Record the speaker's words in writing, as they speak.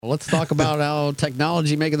Let's talk about how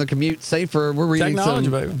technology making the commute safer. We're reading Technology,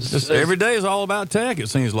 baby. Just every day is all about tech, it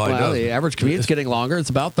seems like. Well, the average commute's getting longer. It's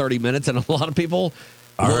about 30 minutes, and a lot of people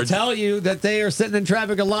will tell you that they are sitting in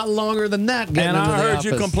traffic a lot longer than that. And I heard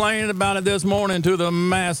you complaining about it this morning to the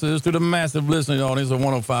masses, to the massive listening audience of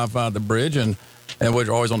 105.5 The Bridge, and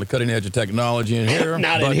we're always on the cutting edge of technology in here.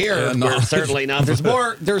 Not in here. We're certainly not.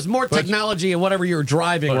 There's more technology in whatever you're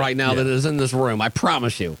driving right now than is in this room. I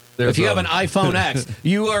promise you. If you have an iPhone X,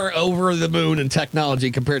 you are over the moon in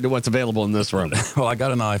technology compared to what's available in this room. Well, I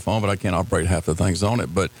got an iPhone, but I can't operate half the things on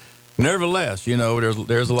it. But nevertheless,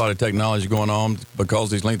 there's a lot of technology going on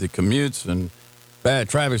because these lengthy commutes and bad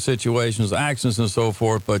traffic situations, accidents, and so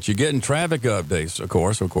forth. But you're getting traffic updates, of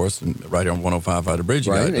course, and right here on 105.5 The Bridge.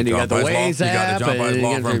 Right, and you got the Waze app. You got the John Price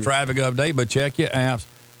Law Firm traffic update, but check your apps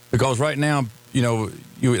because right now,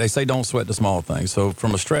 they say don't sweat the small things. So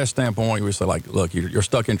from a stress standpoint, we say, look, you're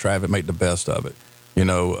stuck in traffic, make the best of it.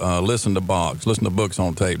 Listen to Box, listen to books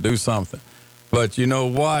on tape, do something. But you know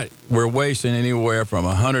what? We're wasting anywhere from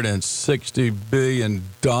 $160 billion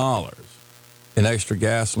in extra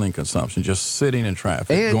gasoline consumption just sitting in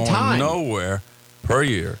traffic, and going time. nowhere per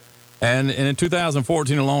year. And in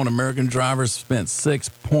 2014 alone, American drivers spent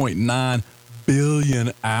 6.9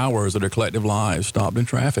 billion hours of their collective lives stopped in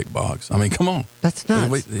traffic box. I mean, come on. That's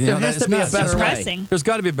nuts. There has to be a better way. There's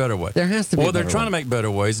got to be a better way. There has to be Well, they're trying to make better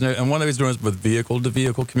ways, and one of these doing is with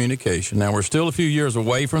vehicle-to-vehicle communication. Now, we're still a few years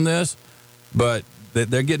away from this, but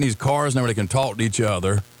they're getting these cars now where they can talk to each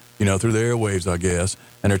other, through the airwaves, I guess,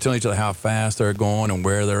 and they're telling each other how fast they're going and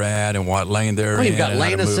where they're at and what lane they're in. You've got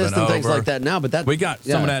lane assist and things like that now, but we got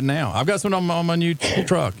some of that now. I've got some on my new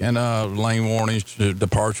truck, and lane warnings,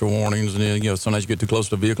 departure warnings, and sometimes you get too close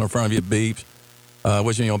to the vehicle in front of you, it beeps.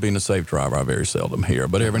 Which being a safe driver, I very seldom hear,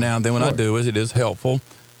 but every now and then when I do, it is helpful.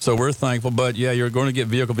 So we're thankful, but you're going to get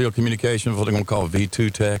vehicle-to-vehicle communication, what they're going to call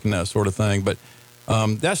V2 tech and that sort of thing, but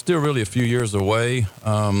that's still really a few years away.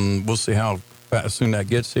 We'll see how soon that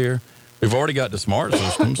gets here. We've already got the smart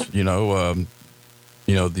systems, these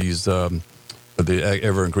the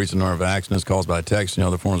ever-increasing number of accidents caused by texting and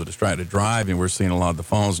other forms of distracted driving. We're seeing a lot of the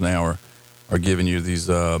phones now are giving you these,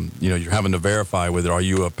 you're having to verify whether are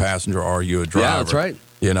you a passenger or are you a driver. Yeah, that's right.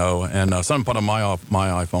 And something put on my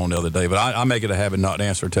iPhone the other day, but I make it a habit not to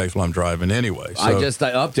answer text while I'm driving anyway. So. I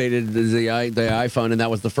updated the iPhone, and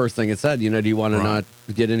that was the first thing it said. Do you want to not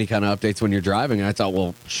get any kind of updates when you're driving? And I thought,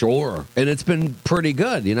 well, sure. And it's been pretty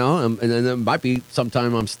good, and then there might be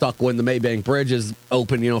sometime I'm stuck when the Maybank Bridge is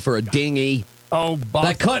open, for a dinghy. Oh,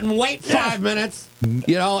 that couldn't wait 5 minutes,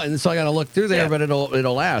 and so I got to look through there, but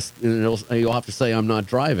it'll ask, and you'll have to say I'm not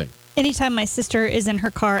driving. Anytime my sister is in her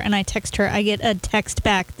car and I text her, I get a text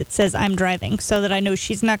back that says I'm driving, so that I know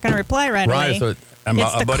she's not going to reply right away. So a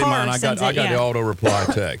buddy of mine, I got the auto reply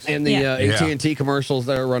text. And the AT&T commercials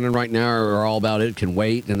that are running right now are all about it can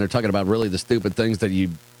wait, and they're talking about really the stupid things that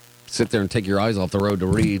you sit there and take your eyes off the road to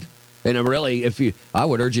read. And really, I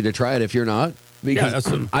would urge you to try it if you're not, because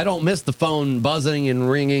I don't miss the phone buzzing and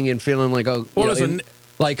ringing and feeling like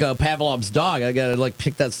like Pavlov's dog. I got to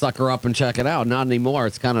pick that sucker up and check it out. Not anymore.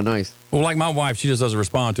 It's kind of nice. Well, like my wife, she just doesn't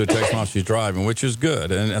respond to a text while she's driving, which is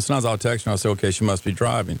good. And as soon as I'll text her, I'll say, okay, she must be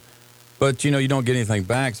driving. But, you don't get anything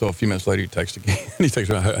back. So a few minutes later, you text again. You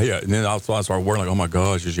text her, yeah. And then I start worrying, oh, my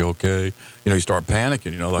gosh, is she okay? You start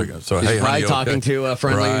panicking, so, hey, honey, talking to a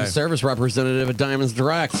friendly service representative at Diamonds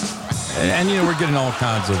Direct. And we're getting all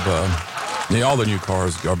kinds of, all the new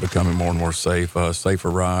cars are becoming more and more safe,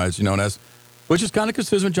 safer rides, and that's, which is kind of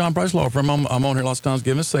consistent with John Price Law Firm. I'm on here lots of times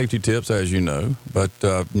giving safety tips, as you know. But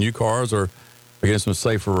new cars are getting some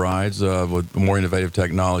safer rides with more innovative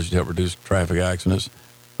technology to help reduce traffic accidents.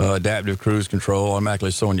 Adaptive cruise control,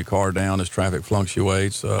 automatically slowing your car down as traffic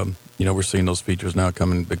fluctuates. We're seeing those features now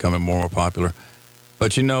becoming more popular.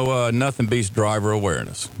 But, nothing beats driver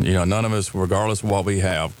awareness. None of us, regardless of what we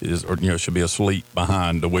have, should be asleep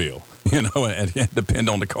behind the wheel. And depend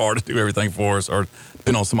on the car to do everything for us, or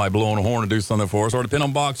depend on somebody blowing a horn to do something for us, or depend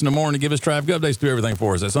on Box in the morning to give us traffic updates to do everything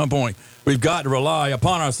for us. At some point, we've got to rely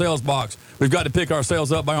upon our sales box. We've got to pick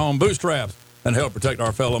ourselves up by our own bootstraps and help protect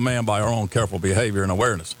our fellow man by our own careful behavior and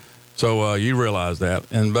awareness. So you realize that.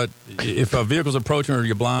 But if a vehicle's approaching or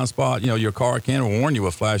your blind spot, your car can warn you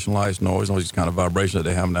with flashing lights, noise, and all these kind of vibrations that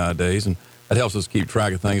they have nowadays, and that helps us keep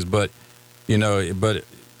track of things. But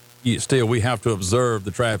still, we have to observe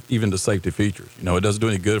the traffic, even the safety features. It doesn't do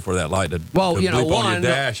any good for that light to bleep on your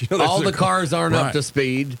dash. All the cars aren't up to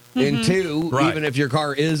speed. Mm-hmm. And two, even if your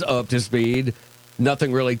car is up to speed,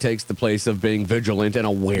 nothing really takes the place of being vigilant and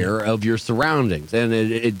aware of your surroundings. And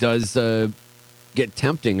it does get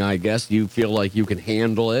tempting, I guess. You feel like you can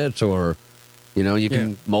handle it, or You know, you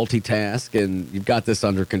can multitask, and you've got this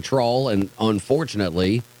under control. And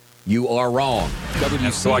unfortunately, you are wrong.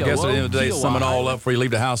 So I guess at the end of the day, sum it all up before you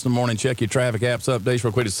leave the house in the morning. Check your traffic apps updates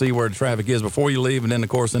real quick to see where the traffic is before you leave. And then, of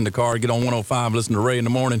course, in the car, get on 105, listen to Ray in the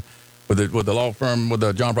morning with the law firm, with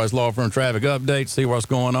the John Price Law Firm traffic update, see what's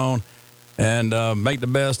going on. And make the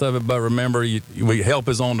best of it. But remember, help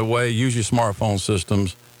is on the way. Use your smartphone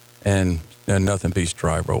systems and nothing beats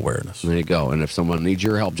driver awareness. There you go. And if someone needs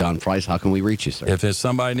your help, John Price, how can we reach you, sir? If there's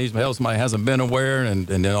somebody needs help, somebody hasn't been aware, and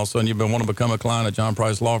then all of a sudden you've been wanting to become a client of John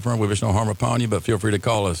Price Law Firm, we wish no harm upon you, but feel free to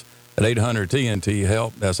call us at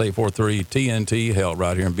 800-TNT-HELP. That's 843-TNT-HELP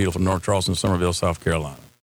right here in beautiful North Charleston, Summerville, South Carolina.